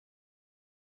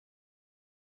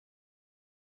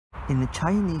in the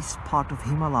Chinese part of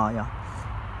Himalaya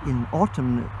in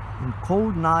autumn, in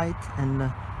cold night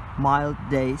and mild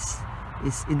days,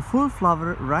 is in full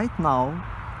flower right now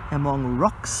among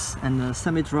rocks and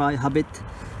semi-dry habit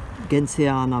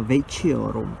Gentiana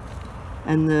veitchiorum.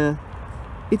 And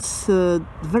it's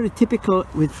very typical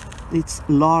with its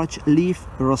large leaf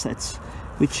rosettes,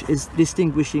 which is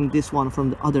distinguishing this one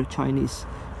from the other Chinese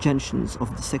gentians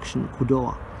of the section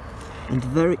Kudoa, and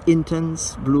very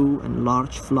intense blue and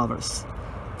large flowers.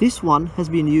 This one has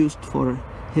been used for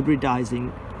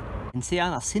hybridizing.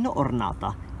 Gentiana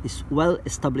sino-ornata is well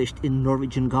established in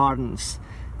Norwegian gardens,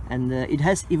 and it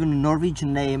has even a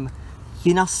Norwegian name,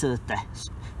 Hinasete,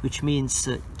 which means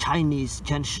Chinese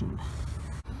gentian.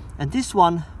 And this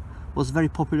one was very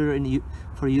popular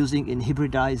for using in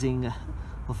hybridizing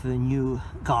of new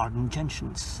garden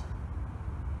gentians.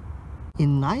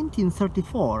 In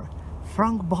 1934,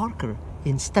 Frank Barker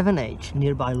in Stevenage,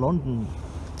 nearby London,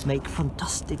 made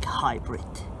fantastic hybrid.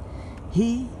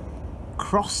 He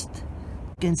crossed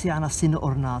Gentiana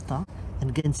sino-ornata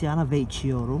and Gentiana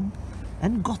veitchiorum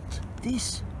and got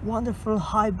this wonderful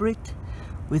hybrid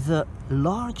with the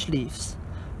large leaves,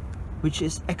 which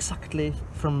is exactly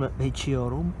from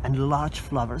veitchiorum, and large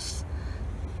flowers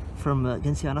from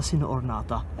Gentiana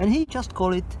sino-ornata, and he just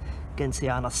called it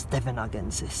Gentiana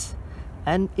stevenagensis,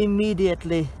 and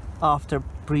immediately after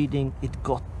breeding it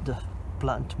got the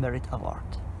Plant Merit Award.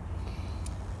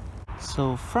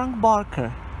 So Frank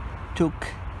Barker took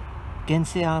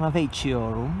Gentiana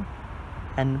veitchiorum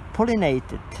and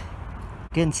pollinated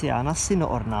Gentiana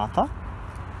sino-ornata,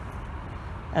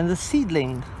 and the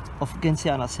seedling of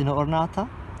Gentiana sino-ornata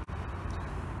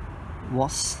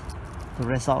was the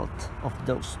result of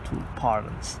those two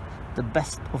parents, the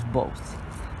best of both,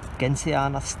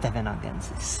 Gentiana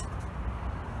stevenagensis.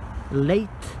 Late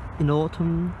in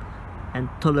autumn and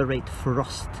tolerate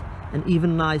frost, and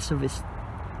even nicer with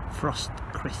frost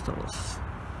crystals.